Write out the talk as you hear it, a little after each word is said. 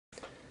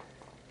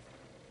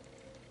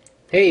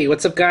Hey,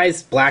 what's up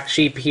guys? Black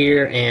Sheep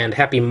here, and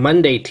happy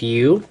Monday to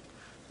you.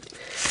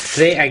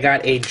 Today I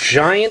got a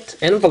giant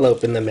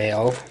envelope in the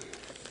mail,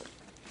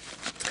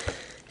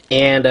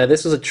 and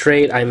this was a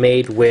trade I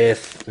made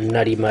with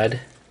NuddyMud,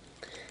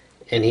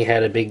 and he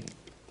had a big,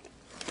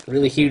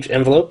 really huge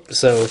envelope,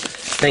 so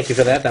thank you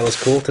for that. That was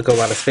cool. Took a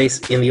lot of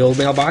space in the old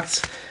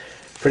mailbox.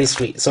 Pretty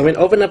sweet. So I'm going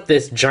to open up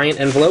this giant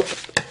envelope,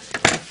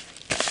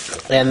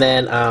 and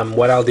then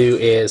what I'll do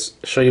is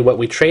show you what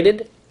we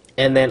traded.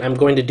 And then I'm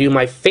going to do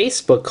my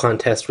Facebook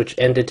contest, which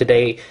ended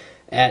today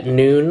at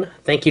noon.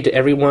 Thank you to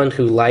everyone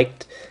who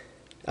liked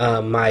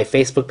my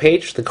Facebook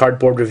page, the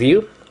Cardboard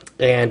Review.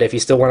 And if you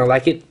still want to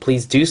like it,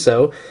 please do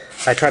so.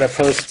 I try to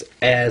post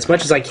as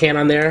much as I can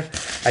on there.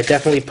 I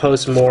definitely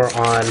post more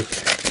on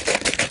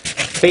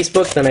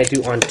Facebook than I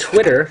do on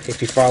Twitter.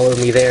 If you follow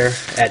me there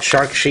at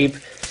Shark Sheep.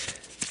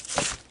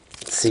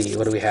 Let's see,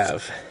 what do we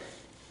have?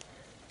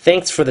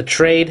 Thanks for the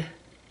trade,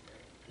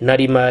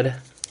 NuddyMud,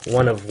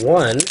 1 of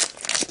 1.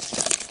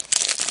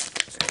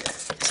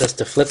 Just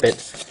to flip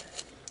it.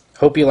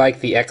 Hope you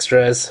like the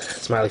extras.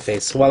 Smiley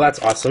face. Well, that's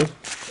awesome.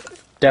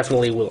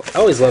 Definitely will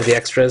always love the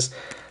extras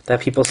that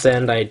people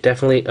send. I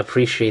definitely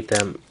appreciate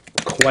them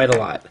quite a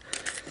lot.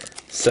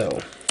 So,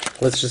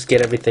 let's just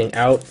get everything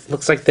out.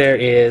 Looks like there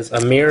is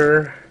a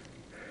mirror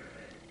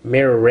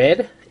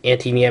red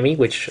anti-Miami,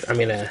 which I'm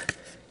going to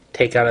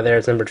take out of there.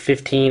 It's numbered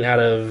 15 out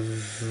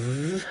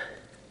of,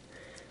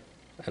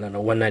 I don't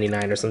know,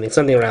 199 or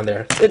something around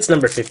there. It's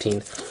number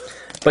 15.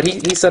 But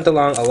he sent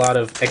along a lot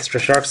of extra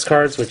Sharks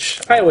cards,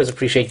 which I always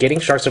appreciate getting.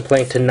 Sharks are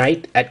playing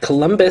tonight at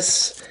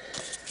Columbus.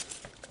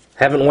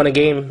 Haven't won a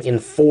game in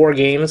 4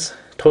 games.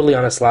 Totally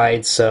on a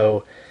slide,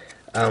 so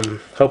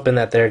hoping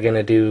that they're going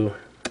to do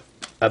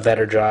a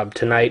better job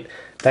tonight.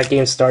 That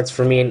game starts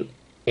for me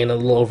in a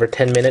little over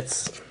 10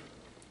 minutes.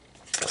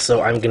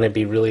 So I'm going to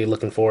be really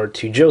looking forward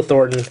to Joe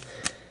Thornton,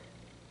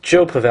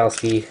 Joe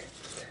Pavelski,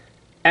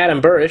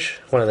 Adam Burish,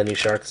 one of the new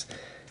Sharks,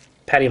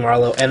 Patty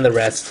Marleau, and the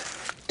rest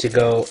to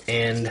go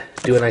and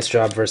do a nice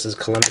job versus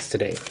Columbus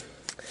today.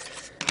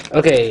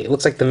 Okay,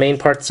 looks like the main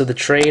parts of the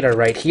trade are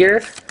right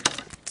here.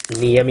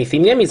 Niemi.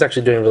 Niemi's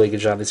actually doing a really good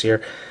job this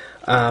year.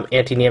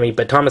 Anti-Niemi,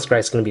 but Thomas Greiss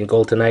is going to be in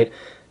gold tonight.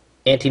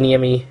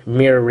 Anti-Niemi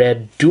mirror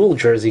red dual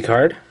jersey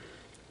card,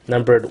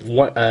 numbered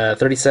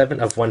 37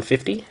 of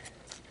 150.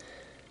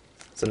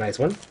 It's a nice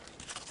one.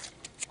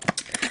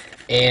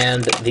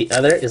 And the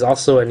other is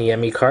also a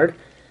Niemi card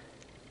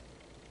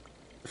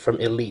from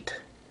Elite,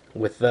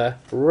 with the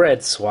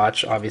red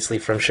swatch, obviously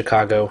from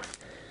Chicago.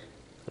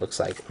 Looks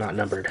like not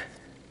numbered,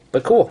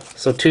 but cool.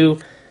 So 2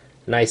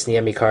 nice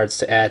Niemi cards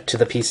to add to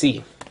the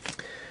PC.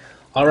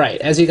 All right,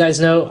 as you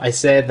guys know, I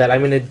said that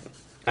I'm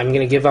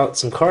gonna give out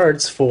some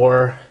cards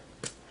for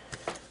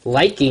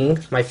liking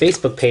my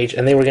Facebook page,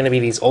 and they were gonna be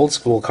these old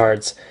school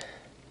cards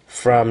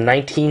from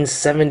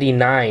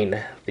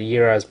 1979, the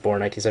year I was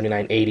born,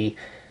 1979-80.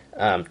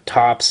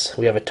 Tops.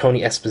 We have a Tony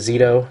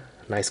Esposito,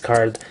 nice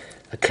card.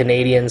 A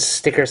Canadian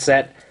sticker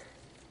set,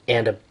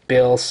 and a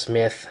Bill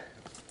Smith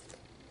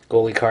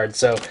goalie card.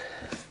 So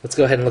let's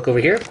go ahead and look over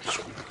here.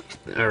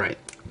 All right.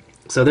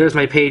 So there's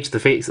my page, my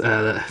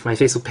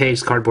Facebook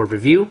page, Cardboard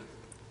Review.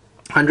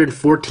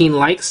 114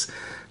 likes.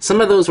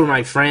 Some of those were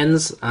my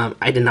friends.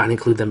 I did not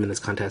include them in this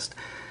contest.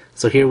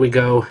 So here we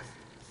go.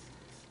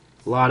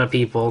 A lot of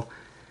people.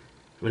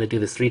 I'm going to do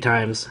this 3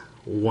 times.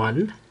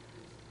 1,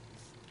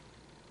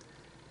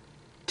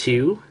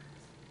 2,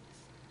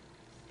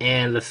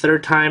 and the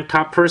 3rd time.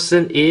 Top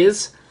person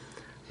is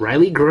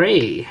Riley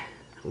Gray.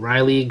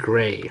 Riley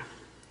Gray.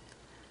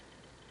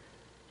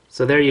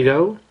 So there you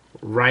go.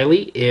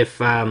 Riley,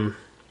 if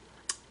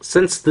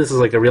since this is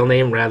like a real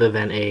name rather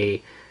than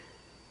a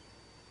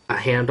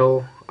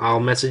handle,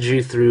 I'll message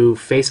you through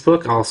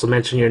Facebook. I'll also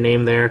mention your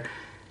name there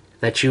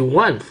that you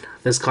won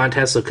this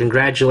contest, so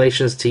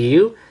congratulations to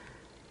you.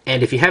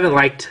 And if you haven't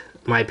liked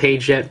my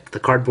page yet, the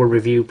Cardboard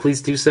Review,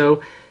 please do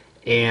so.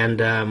 And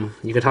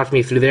you can talk to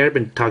me through there. I've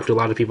been talking to a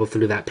lot of people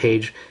through that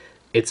page.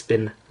 It's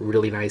been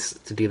really nice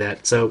to do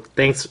that. So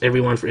thanks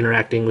everyone for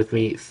interacting with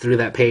me through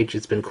that page.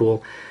 It's been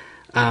cool.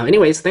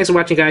 Anyways, thanks for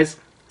watching, guys.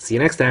 See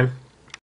you next time.